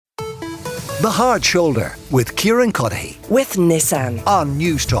The Hard Shoulder with Kieran Cuddihy with Nissan on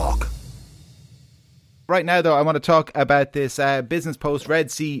News Talk. Right now, though, I want to talk about this Business Post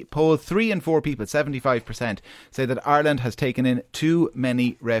Red Sea poll. 3 in 4 people, 75%, say that Ireland has taken in too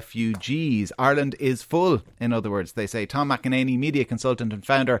many refugees. Ireland is full, in other words, they say. Tom McEneaney, media consultant and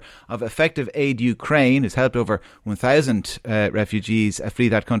founder of Effective Aid Ukraine, who's helped over 1,000 refugees flee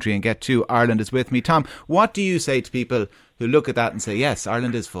that country and get to Ireland, is with me. Tom, what do you say to people who look at that and say, yes,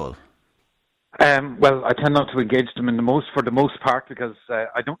 Ireland is full? Well, I tend not to engage them for the most part, because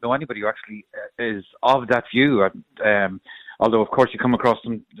I don't know anybody who actually is of that view. Although, of course, you come across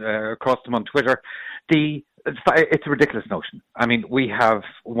them on Twitter. It's a ridiculous notion. I mean, we have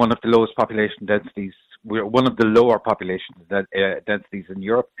one of the lowest population densities. We're one of the lower population densities in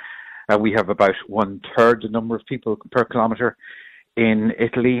Europe. We have about 1/3 the number of people per kilometre in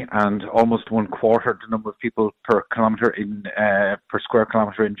Italy, and almost 1/4 the number of people per square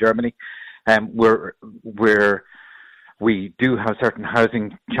kilometre in Germany. We do have certain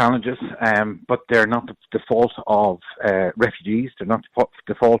housing challenges, but they're not the fault of refugees. They're not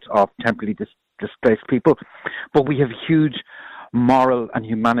the fault of temporarily displaced people. But we have huge moral and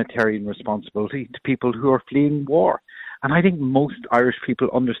humanitarian responsibility to people who are fleeing war. And I think most Irish people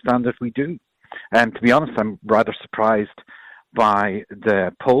understand that we do. And to be honest, I'm rather surprised by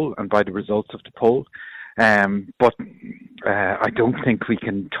the poll and by the results of the poll. But I don't think we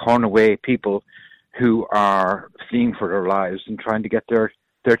can turn away people who are fleeing for their lives and trying to get their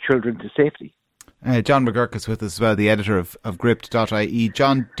children to safety. John McGuirk is with us as well, the editor of gript.ie.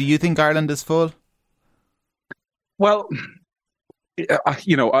 John, do you think Ireland is full? Well,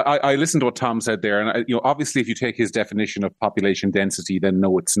 I listened to what Tom said there, and obviously if you take his definition of population density, then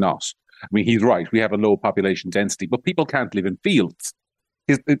no, it's not. I mean, he's right. We have a low population density, but people can't live in fields.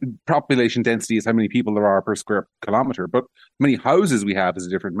 His population density is how many people there are per square kilometre, but how many houses we have is a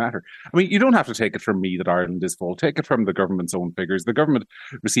different matter. I mean, you don't have to take it from me that Ireland is full. Take it from the government's own figures. The government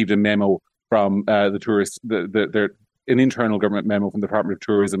received a memo from the tourists, an internal government memo from the Department of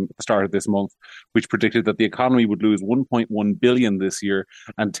Tourism at the start of this month, which predicted that the economy would lose 1.1 billion this year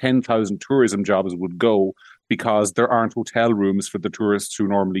and 10,000 tourism jobs would go because there aren't hotel rooms for the tourists who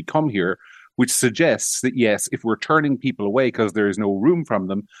normally come here, which suggests that, yes, if we're turning people away because there is no room for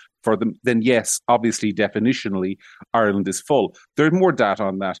them, then yes, obviously, definitionally, Ireland is full. There's more data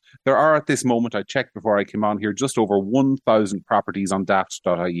on that. There are, at this moment, I checked before I came on here, just over 1,000 properties on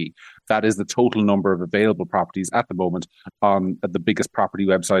daft.ie. That is the total number of available properties at the moment on the biggest property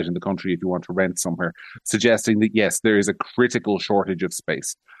website in the country if you want to rent somewhere, suggesting that, yes, there is a critical shortage of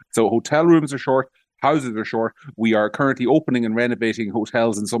space. So hotel rooms are short. Houses are short. We are currently opening and renovating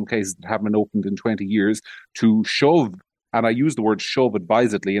hotels in some cases that haven't been opened in 20 years to shove, and I use the word shove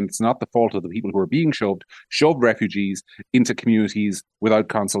advisedly, and it's not the fault of the people who are being shoved, shove refugees into communities without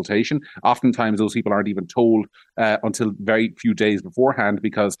consultation. Oftentimes those people aren't even told until very few days beforehand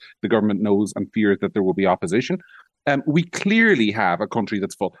because the government knows and fears that there will be opposition. We clearly have a country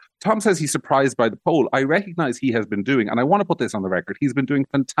that's full. Tom says he's surprised by the poll. I recognise he has been doing, and I want to put this on the record, he's been doing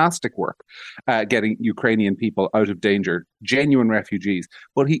fantastic work getting Ukrainian people out of danger, genuine refugees.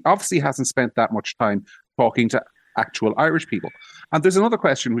 But he obviously hasn't spent that much time talking to actual Irish people. And there's another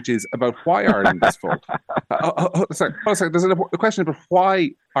question, which is about why Ireland is full. Sorry. There's a question about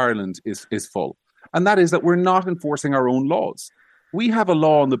why Ireland is full. And that is that we're not enforcing our own laws. We have a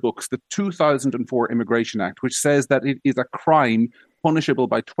law in the books, the 2004 Immigration Act, which says that it is a crime punishable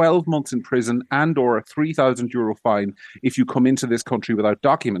by 12 months in prison and or a €3,000 fine if you come into this country without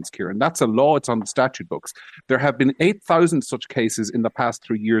documents, Kieran. That's a law. It's on the statute books. There have been 8,000 such cases in the past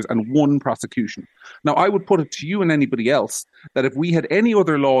 3 years and one prosecution. Now, I would put it to you and anybody else that if we had any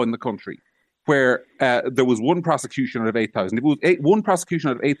other law in the country where there was one prosecution out of 8,000. If it was one prosecution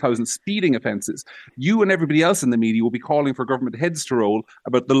out of 8,000 speeding offences, you and everybody else in the media will be calling for government heads to roll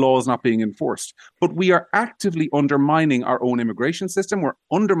about the laws not being enforced. But we are actively undermining our own immigration system. We're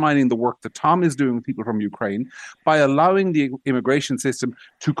undermining the work that Tom is doing with people from Ukraine by allowing the immigration system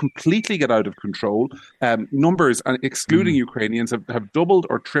to completely get out of control. Numbers, excluding Ukrainians, have doubled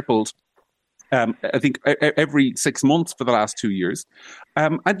or tripled I think every 6 months for the last 2 years.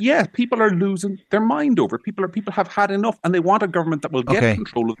 And yeah, people are losing their mind over it. People have had enough, and they want a government that will get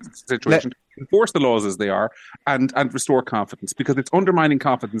control of the situation, enforce the laws as they are, and restore confidence, because it's undermining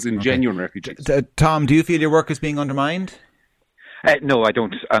confidence in genuine refugees. Tom, do you feel your work is being undermined? No, I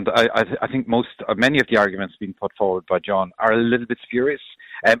don't. And I think many of the arguments being put forward by John are a little bit spurious.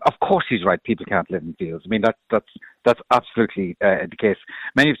 Of course he's right, people can't live in fields. I mean, that's absolutely the case.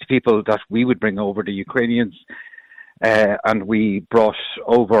 Many of the people that we would bring over, the Ukrainians, and we brought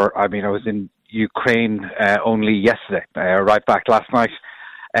over, I mean, I was in Ukraine only yesterday, right back last night.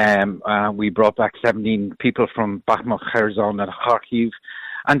 We brought back 17 people from Bakhmut, Kherson and Kharkiv,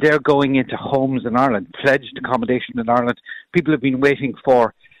 and they're going into homes in Ireland, pledged accommodation in Ireland. People have been waiting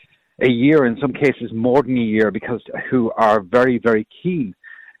for a year, in some cases more than a year, because who are very, very keen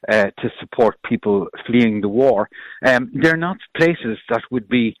to support people fleeing the war. They're not places that would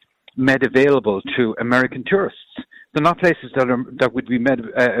be made available to American tourists. They're not places that would be made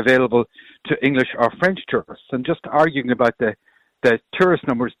available to English or French tourists. And just arguing about the tourist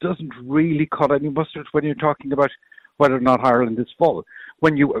numbers doesn't really cut any mustard when you're talking about whether or not Ireland is full.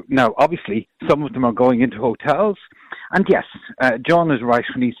 Now, obviously, some of them are going into hotels. And yes, John is right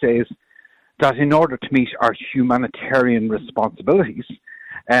when he says that in order to meet our humanitarian responsibilities,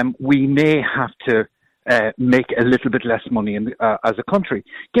 we may have to make a little bit less money as a country.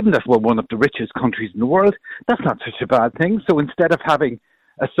 Given that we're one of the richest countries in the world, that's not such a bad thing. So instead of having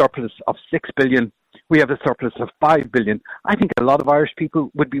a surplus of 6 billion, we have a surplus of 5 billion. I think a lot of Irish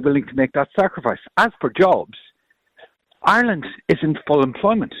people would be willing to make that sacrifice. As for jobs, Ireland is in full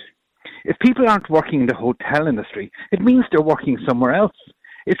employment. If people aren't working in the hotel industry, it means they're working somewhere else.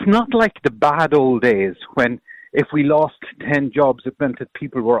 It's not like the bad old days when if we lost 10 jobs, it meant that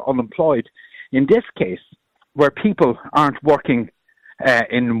people were unemployed. In this case, where people aren't working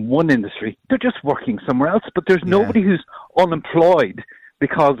in one industry, they're just working somewhere else, but there's nobody who's unemployed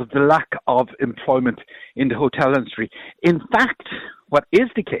because of the lack of employment in the hotel industry. In fact, what is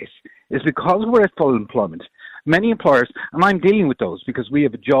the case is because we're at full employment, many employers, and I'm dealing with those because we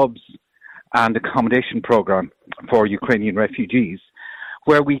have a jobs and accommodation program for Ukrainian refugees,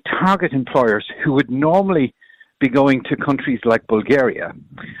 where we target employers who would normally be going to countries like Bulgaria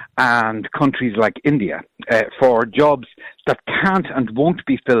and countries like India for jobs that can't and won't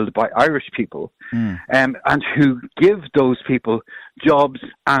be filled by Irish people, and who give those people jobs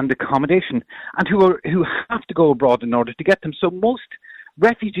and accommodation, and who have to go abroad in order to get them. So most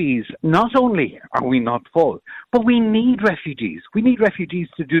refugees, not only are we not full, but we need refugees. We need refugees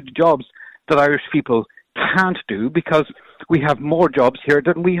to do the jobs that Irish people can't do because we have more jobs here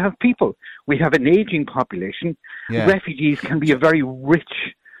than we have people. We have an aging population. Yeah. Refugees can be a very rich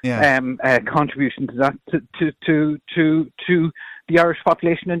contribution to that to the Irish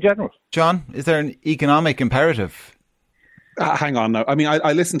population in general. John, is there an economic imperative? Hang on now. I mean,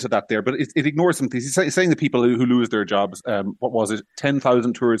 I listened to that there, but it ignores some things. He's saying that people who lose their jobs,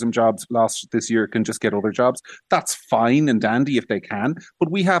 10,000 tourism jobs this year can just get other jobs. That's fine and dandy if they can.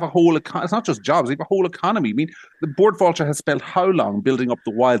 But we have a whole it's not just jobs, we have a whole economy. I mean, the Bord Fáilte has spent how long building up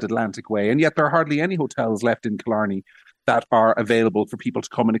the Wild Atlantic Way, and yet there are hardly any hotels left in Killarney that are available for people to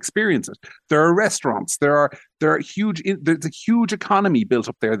come and experience it. There are restaurants. There's a huge economy built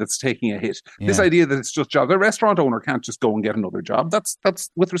up there that's taking a hit. Yeah. This idea that it's just jobs. A restaurant owner can't just go and get another job. That's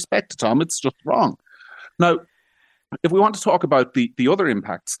with respect to Tom, it's just wrong. Now, if we want to talk about the other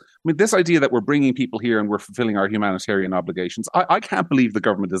impacts, I mean, this idea that we're bringing people here and we're fulfilling our humanitarian obligations, I can't believe the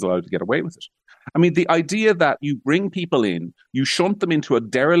government is allowed to get away with it. I mean, the idea that you bring people in, you shunt them into a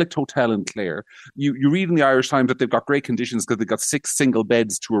derelict hotel in Clare, you read in the Irish Times that they've got great conditions because they've got 6 single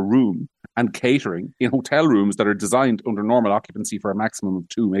beds to a room and catering in hotel rooms that are designed under normal occupancy for a maximum of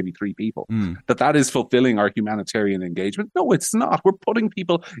 2, maybe 3 people. That is fulfilling our humanitarian engagement. No, it's not. We're putting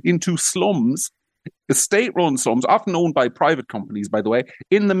people into slums, the state-run slums, often owned by private companies, by the way,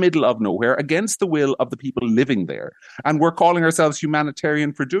 in the middle of nowhere, against the will of the people living there. And we're calling ourselves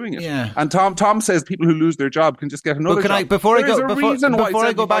humanitarian for doing it. Yeah. And Tom says people who lose their job can just get another job. Before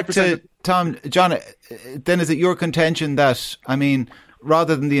I go back to Tom, John, then is it your contention that, I mean,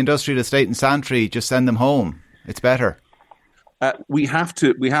 rather than the industrial estate and Santry, just send them home? It's better. We have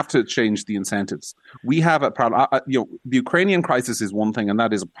to change the incentives. We have a problem. The Ukrainian crisis is one thing, and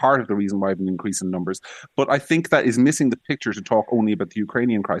that is a part of the reason why we have an increase in numbers. But I think that is missing the picture to talk only about the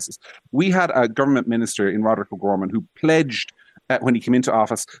Ukrainian crisis. We had a government minister in Roderick O'Gorman who pledged when he came into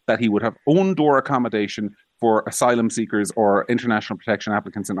office that he would have own door accommodation for asylum seekers or international protection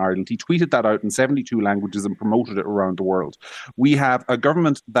applicants in Ireland. He tweeted that out in 72 languages and promoted it around the world. We have a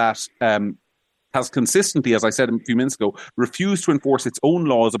government that has consistently, as I said a few minutes ago, refused to enforce its own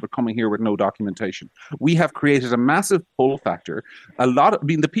laws about coming here with no documentation. We have created a massive pull factor.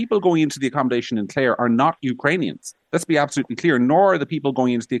 The people going into the accommodation in Clare are not Ukrainians. Let's be absolutely clear, nor are the people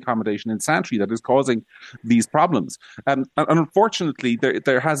going into the accommodation in Santry that is causing these problems. And unfortunately,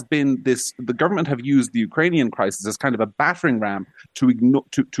 there has been the government have used the Ukrainian crisis as kind of a battering ram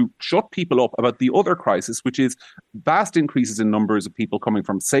to shut people up about the other crisis, which is vast increases in numbers of people coming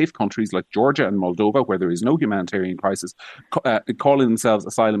from safe countries like Georgia and Moldova, where there is no humanitarian crisis, calling themselves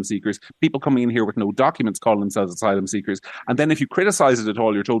asylum seekers, people coming in here with no documents calling themselves asylum seekers. And then if you criticize it at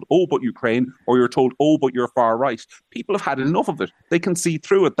all, you're told, oh, but Ukraine, or you're told, oh, but you're far right. People have had enough of it. They can see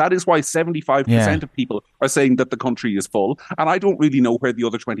through it. That is why 75% of people are saying that the country is full. And I don't really know where the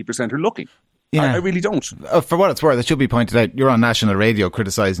other 20% are looking. I really don't. For what it's worth, it should be pointed out, you're on national radio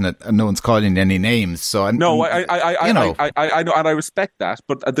criticising it and no one's calling any names. So I know, and I respect that,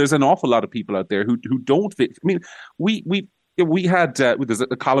 but there's an awful lot of people out there who don't fit. I mean, we had there's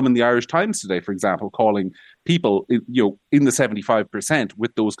a column in the Irish Times today, for example, calling people in the 75%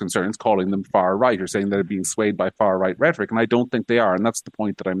 with those concerns, calling them far right or saying they're being swayed by far right rhetoric, and I don't think they are, and that's the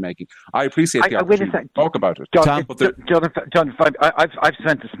point that I'm making. I appreciate the opportunity to talk about it. John, I've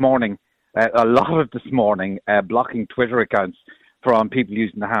spent this morning. A lot of this morning blocking Twitter accounts from people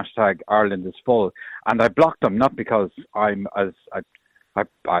using the hashtag Ireland is full, and I blocked them not because I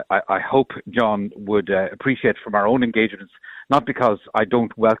hope John would appreciate from our own engagements, not because I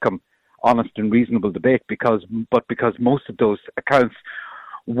don't welcome honest and reasonable debate, but because most of those accounts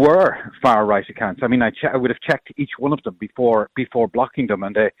were far right accounts. I mean, I would have checked each one of them before blocking them,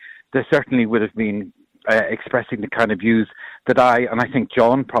 and they certainly would have been expressing the kind of views that I think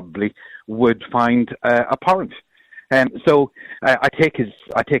John probably would find abhorrent. So I take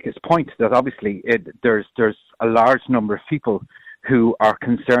his point that obviously there's a large number of people who are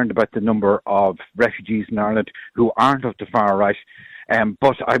concerned about the number of refugees in Ireland who aren't of the far right.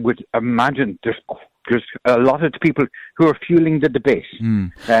 But I would imagine there's a lot of the people who are fueling the debate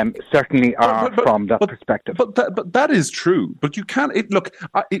certainly are from that perspective. But that is true. But you can't look.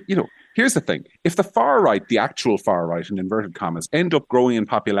 Here's the thing. If the far right, the actual far right in inverted commas, end up growing in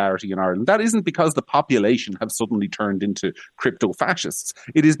popularity in Ireland, that isn't because the population have suddenly turned into crypto-fascists.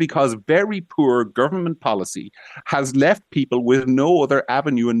 It is because very poor government policy has left people with no other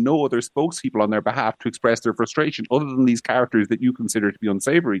avenue and no other spokespeople on their behalf to express their frustration other than these characters that you consider to be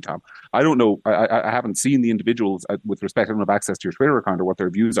unsavoury, Tom. I don't know. I haven't seen the individuals with respect. I don't have access to your Twitter account or what their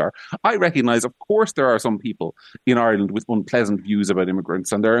views are. I recognise, of course, there are some people in Ireland with unpleasant views about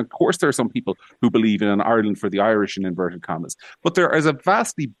immigrants, and of course there are some people who believe in an Ireland for the Irish in inverted commas. But there is a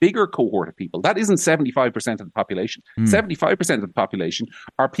vastly bigger cohort of people. That isn't 75% of the population. 75% of the population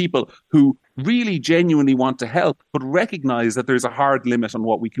are people who really genuinely want to help, but recognise that there's a hard limit on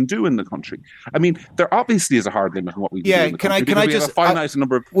what we can do in the country. I mean, there obviously is a hard limit on what we can do in the country. Can I just have a finite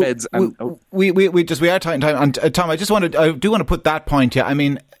number of beds? We are tight time. And Tom, I do want to put that point. Yeah, I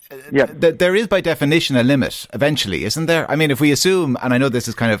mean, there is by definition a limit eventually, isn't there? I mean, if we assume, and I know this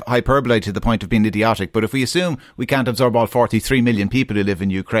is kind of hyperbole to the point of being idiotic, but if we assume we can't absorb all 43 million people who live in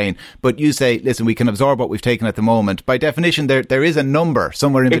Ukraine, but you say, listen, we can absorb what we've taken at the moment, by definition there is a number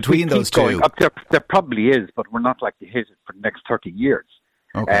somewhere in between those two. There probably is, but we're not likely to hit it for the next 30 years.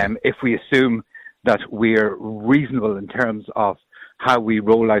 Okay. If we assume that we're reasonable in terms of how we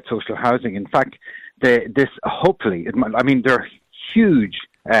roll out social housing. In fact, there are huge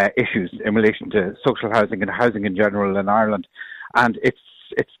issues in relation to social housing and housing in general in Ireland, and it's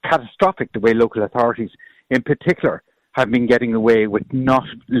catastrophic the way local authorities in particular have been getting away with not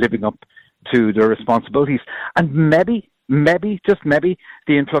living up to their responsibilities. And maybe, just maybe,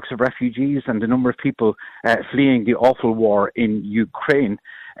 the influx of refugees and the number of people fleeing the awful war in Ukraine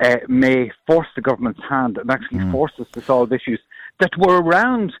may force the government's hand and actually force us to solve issues that were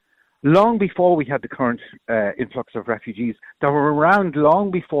around long before we had the current influx of refugees, that were around long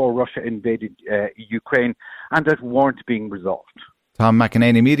before Russia invaded Ukraine, and that weren't being resolved. Tom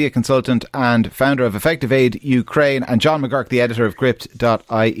McEneaney, media consultant and founder of Effective Aid Ukraine, and John McGuirk, the editor of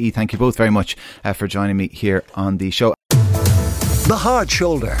gript.ie. Thank you both very much for joining me here on the show. The Hard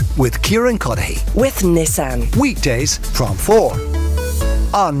Shoulder with Kieran Cuddihy. With Nissan. Weekdays from 4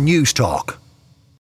 on News Talk.